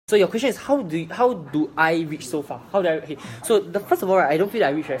So your question is how do I reach so far? How do I? Okay. So first of all, right, I don't feel that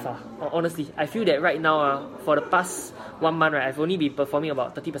I reach very far. Honestly, I feel that right now, for the past 1 month, right, I've only been performing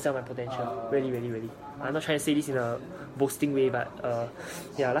about 30% of my potential. Really, really, really. I'm not trying to say this in a boasting way, but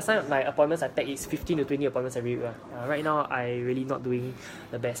yeah, last time my appointments I packed is 15 to 20 appointments every week. Right now, I really not doing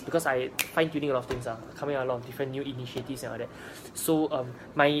the best because I fine tuning a lot of things. Coming out a lot of different new initiatives and all that. So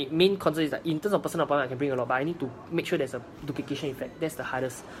my main concern is that in terms of personal appointment, I can bring a lot, but I need to make sure there's a duplication effect. That's the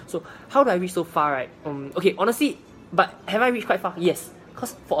hardest. So how do I reach so far, right? Okay, honestly, but have I reached quite far? Yes.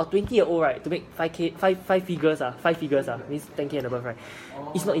 Because for a 20-year-old, right, to make 5 figures, means 10k and above, right,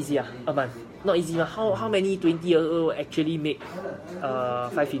 it's not easy a month. Not easy. How many 20-year-old actually make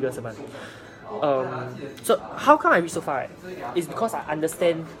 5 figures a month? So how come I reach so far, right? It's because I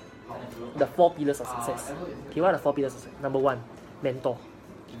understand the 4 pillars of success. Okay, what are the 4 pillars of success? Number 1, mentor.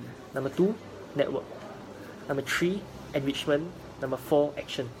 Number 2, network. Number 3, enrichment. Number 4,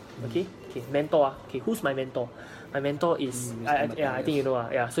 action. Okay, mentor. Okay, who's my mentor? My mentor is I think you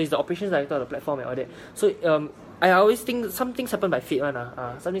know. So he's the operations director of the platform and all that. So I always think some things happen by fate,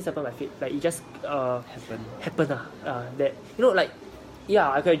 some things happen by fate. Like it just happen. That you know, like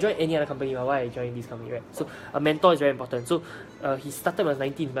I could have joined any other company. Why I joined this company, right? So a mentor is very important. So he started when he was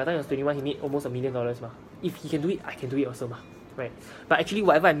 19. By the time he was 21, he made almost $1 million. If he can do it, I can do it also. Right? But actually,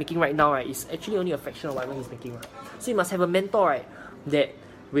 whatever I'm making right now, right, is actually only a fraction of whatever he's making. So you must have a mentor, right, that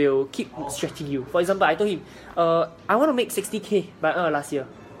will keep stretching you. For example, I told him, I want to make 60k by last year.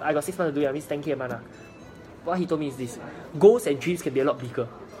 I got 6 months to do it, I mean 10k a month. What he told me is this: goals and dreams can be a lot bigger.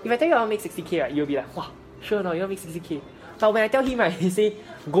 If I tell you I want to make 60k, right, you'll be like, wow, sure no, you want to make 60k. But when I tell him, right, he say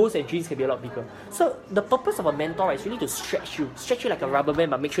goals and dreams can be a lot bigger. So the purpose of a mentor, right, is really to stretch you like a rubber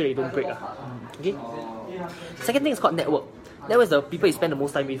band, but make sure that you don't break. Okay. Second thing is called network. Network is the people you spend the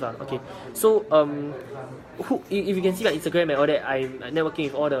most time with. Okay. So if you can see my Instagram and all that, I'm networking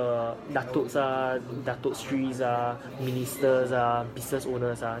with all the Datoks, Datuk Sris, ministers, business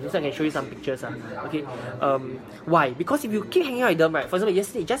owners. This one I can show you some pictures. Okay. Why? Because if you keep hanging out with them, right? For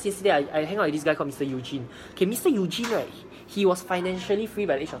example, just yesterday, I hang out with this guy called Mr. Eugene. Okay, Mr. Eugene, right? He was financially free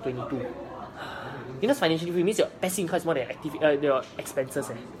by the age of 22. You know, financially free means your passive income is more than your expenses.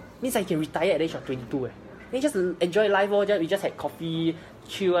 Means I can retire at the age of 22. Then just enjoy life. We just had coffee,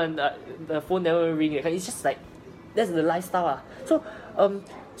 chill, and the phone never ring. It's just like that's the lifestyle. So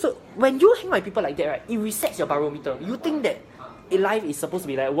when you hang out with people like that, right, it resets your barometer. You think that life is supposed to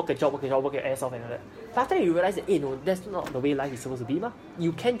be like work a job, work your ass off and all that. But after that, you realize that no, that's not the way life is supposed to be.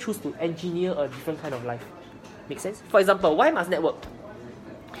 You can choose to engineer a different kind of life. Make sense? For example, why must network?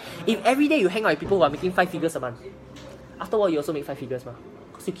 If every day you hang out with people who are making 5 figures a month, after a while you also make 5 figures,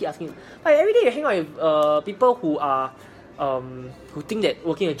 because you keep asking. But every day you hang out with people who are who think that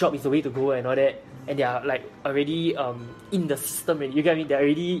working a job is the way to go and all that, and they are like already in the system already. You get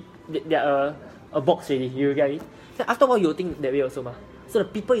me? They're a box already. You get me? Then after a while you'll think that way also. So the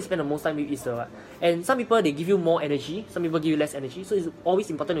people you spend the most time with is the what? And some people they give you more energy, some people give you less energy. So it's always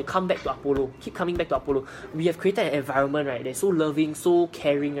important to come back to Apollo. Keep coming back to Apollo. We have created an environment, right, that's so loving, so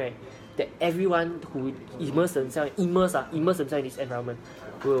caring, right, that everyone who immerse themselves in this environment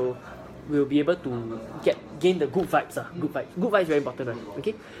will be able to gain the good vibes. Good vibes very important, right?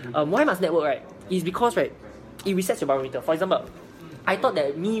 Okay. Why must network, right? Is because, right, it resets your barometer. For example, I thought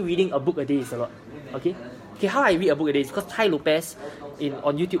that me reading a book a day is a lot. Okay, how I read a book a day is because Tai Lopez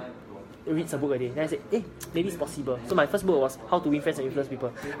on YouTube reads a book a day. Then I said, maybe it's possible. So my first book was How to Win Friends and Influence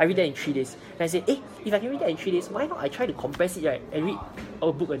People. I read that in 3 days. Then I said, if I can read that in 3 days, why not I try to compress it, right, and read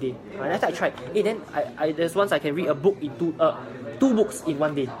a book a day? And after I tried, then there's once I can read a book in 2 books in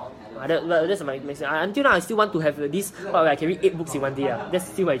 1 day. That's my maximum. Until now, I still want to have this. I can read 8 books in 1 day. That's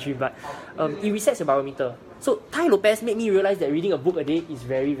still my dream. But it resets your barometer. So Tai Lopez made me realize that reading a book a day is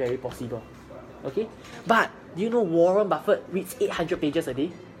very, very possible. Okay, but do you know Warren Buffett reads 800 pages a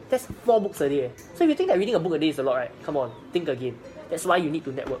day? That's 4 books a day. So if you think that reading a book a day is a lot, right? Come on, think again. That's why you need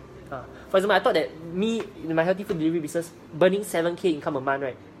to network. For example, I thought that me in my healthy food delivery business burning 7k income a month,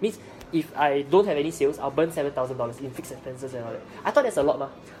 right, means if I don't have any sales, I'll burn $7,000 in fixed expenses and all that. I thought that's a lot,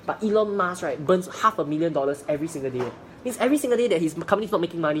 but Elon Musk, right, burns $500,000 every single day. Means every single day that his company's not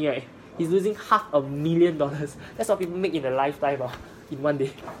making money, right, he's losing $500,000. That's what people make in a lifetime, in 1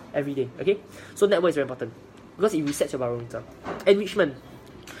 day, every day. Okay, so network is very important because it resets your barometer. Enrichment.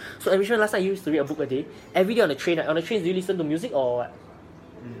 So enrichment, last time I used to read a book a day. Every day on the train, do you listen to music or what?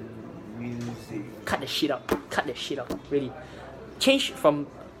 Music. Cut that shit out. Really. Change from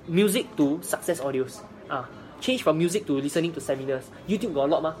music to success audios. Change from music to listening to seminars. YouTube got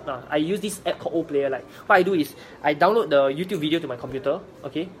a lot. I use this app called O-Player. Like, what I do is I download the YouTube video to my computer.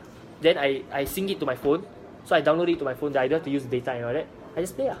 Okay. Then I sync it to my phone. So I download it to my phone. That I don't have to use data and all that. I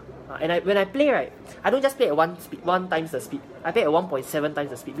just play and when I play, right, I don't just play at one times the speed. I play at 1.7 times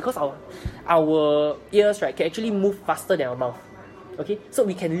the speed because our ears, right, can actually move faster than our mouth. Okay, so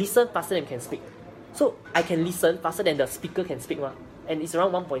we can listen faster than we can speak. So I can listen faster than the speaker can speak, and it's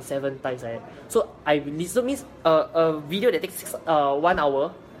around 1.7 times like that. So I listen means a video that takes 1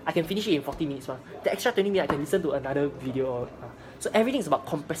 hour, I can finish it in 40 minutes. The extra 20 minutes I can listen to another video. So everything is about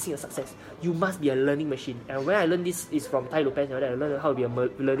compressing your success. You must be a learning machine. And when I learned this is from Tai Lopez, I learned how to be a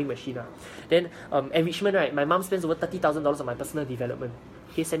learning machine. Then enrichment, right? My mom spends over $30,000 on my personal development.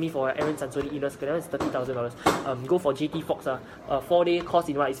 Okay, send me for Aaron Sansoni inner skill. That is $30,000. Go for JT Fox. 4-day course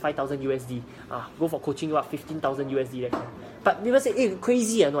in what is 5,000 USD. Go for coaching what 15,000 USD. That kind. But people say, hey,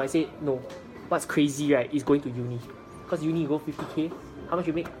 crazy. No, I say no. What's crazy, right? Is going to uni. Because uni you go 50k. How much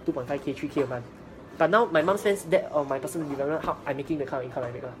you make? 2.5k, 3k a month. But now my mom spends that on my personal development. How I'm making the kind of income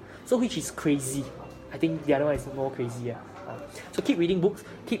I make. So which is crazy. I think the other one is more crazy. So keep reading books,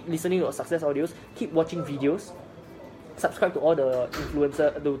 keep listening to success audios, keep watching videos, subscribe to all the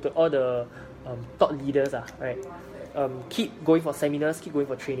influencers, to all the thought leaders. Right? Keep going for seminars, keep going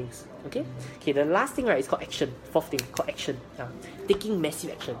for trainings. Okay, the last thing, right, is called action. Fourth thing, called action. Taking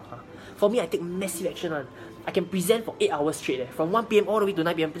massive action. For me, I take massive action. I can present for 8 hours straight. From 1 p.m. all the way to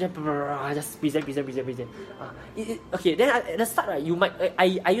 9 p.m. Just present. Okay, then at the start, right, you might.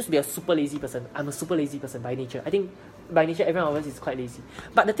 I used to be a super lazy person. I'm a super lazy person by nature. I think by nature, everyone of us is quite lazy.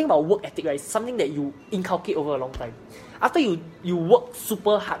 But the thing about work ethic, right, is something that you inculcate over a long time. After you work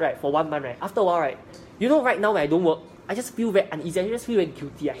super hard, right, for 1 month, right, after a while, right, you know, right now when I don't work, I just feel very uneasy. I just feel very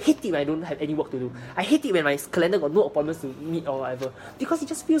guilty. I hate it when I don't have any work to do. I hate it when my calendar got no appointments to meet or whatever. Because it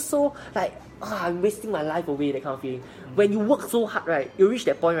just feels so like, I'm wasting my life away, that kind of feeling. When you work so hard, right, you reach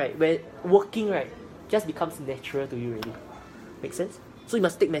that point, right, where working, right, just becomes natural to you already. Make sense? So you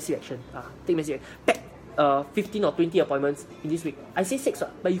must take massive action. Take massive action. Pack 15 or 20 appointments in this week. I say 6,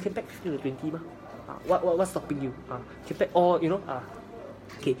 but you can pack 15 or 20. What's stopping you? You can pack all,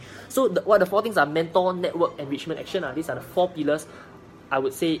 Okay, so what the 4 things are: mentor, network, enrichment, action. These are the 4 pillars, I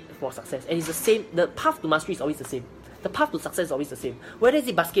would say, for success. And it's the same. The path to mastery is always the same. The path to success is always the same. Whether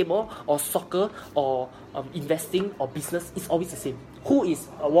it's basketball or soccer or investing or business, it's always the same. Who is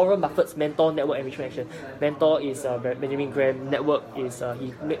Warren Buffett's mentor, network, enrichment, action? Mentor is Benjamin Graham. Network is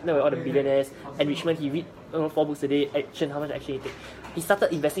he network with all the billionaires. Enrichment, he read 4 books a day. Action, how much action he take? He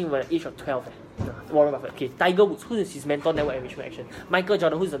started investing when at the age of 12. Warren Buffett. Okay, Tiger Woods, who is his mentor, network, enrichment, action? Michael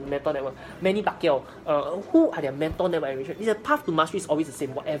Jordan, who is the mentor, network? Manny Pacquiao, who are their mentor, network, enrichment? The path to mastery is always the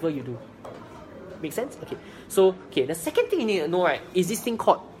same, whatever you do. Make sense? Okay. So, the second thing you need to know, right, is this thing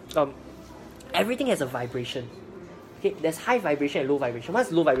called everything has a vibration. Okay, there's high vibration and low vibration.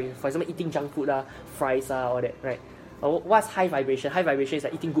 What's low vibration? For example, eating junk food, fries, all that, right? What's high vibration? High vibration is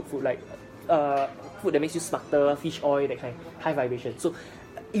like eating good food, like food that makes you smarter, fish oil, that kind. High vibration. So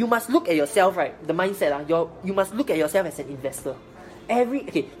you must look at yourself, right? The mindset, you must look at yourself as an investor.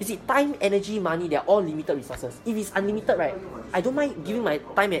 You see, time, energy, money, they are all limited resources. If it's unlimited, right, I don't mind giving my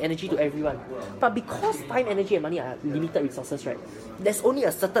time and energy to everyone. But because time, energy, and money are limited resources, right, there's only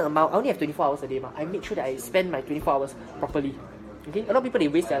a certain amount. I only have 24 hours a day. I make sure that I spend my 24 hours properly. Okay, a lot of people, they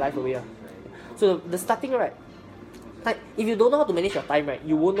waste their life away. So the starting, right, if you don't know how to manage your time, right,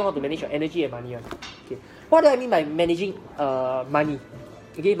 you won't know how to manage your energy and money. Okay, what do I mean by managing money?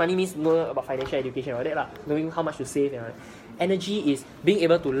 Okay, money means knowing about financial education, all that, knowing how much to save and all that. Energy is being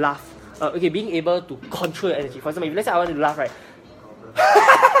able to laugh. Being able to control your energy. For example, if let's say I want to laugh, right?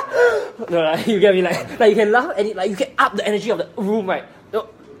 No, you get me, like you can laugh and you can up the energy of the room, right?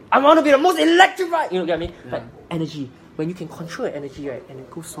 I want to be the most electrified. You get me? Yeah. Like energy. When you can control your energy, right, and it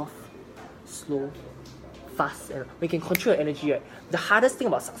goes soft, slow, fast, and when you can control your energy, right, the hardest thing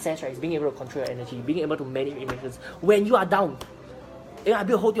about success, right, is being able to control your energy, being able to manage your emotions. When you are down, I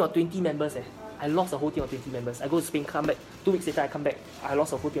built a whole team of 20 members. I lost a whole team of 20 members. I go to Spain, come back. 2 weeks later, I come back. I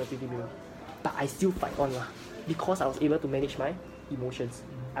lost a whole team of 20 members. But I still fight on because I was able to manage my emotions.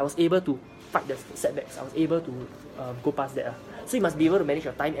 I was able to fight the setbacks. I was able to go past that. So you must be able to manage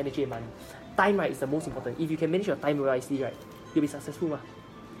your time, energy, and money. Time, right, is the most important. If you can manage your time wisely, right, you'll be successful.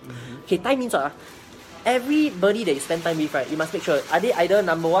 Okay, time means what? Everybody that you spend time with, right, you must make sure, are they either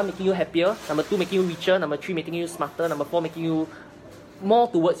number 1 making you happier, number 2 making you richer, number 3 making you smarter, number 4 making you more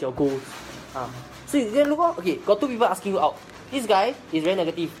towards your goals. So you then look, got 2 people asking you out. This guy is very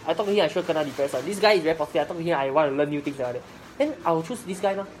negative. I talk to him, I sure kena depressed. This guy is very positive. I talk to him, I want to learn new things like that. Then I will choose this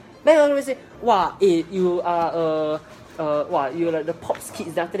guy now. Then I will say, you are you're like the pops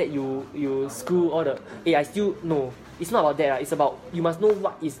kids. Then after that, you screw all the. I still no. It's not about that. It's about you must know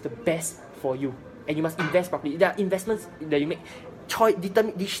what is the best for you, and you must invest properly. There are investments that you make.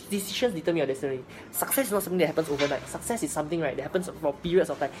 decisions determine your destiny. Success is not something that happens overnight. Success is something, right, that happens for periods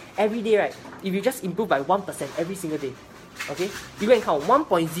of time. Every day, right, if you just improve by 1% every single day, okay, you go and count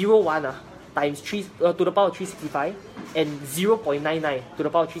 1.01 times 3 to the power of 365 and 0.99 to the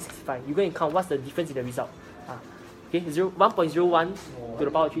power of 365. You go and count what's the difference in the result. Okay, 1.01 to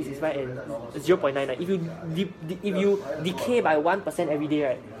the power of 365 and 0.99. If you decay by 1% every day,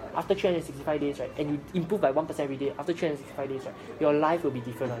 right, after 365 days, right, and you improve by 1% every day after 365 days, right, your life will be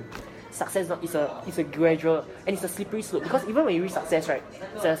different. Right? Success is a gradual and it's a slippery slope, because even when you reach success, right,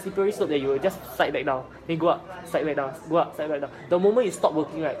 it's a slippery slope that you will just slide back down, then go up, slide back down, go up, slide back down. The moment you stop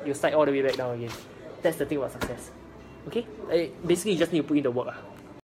working, right, you slide all the way back down again. That's the thing about success. Okay, basically you just need to put in the work.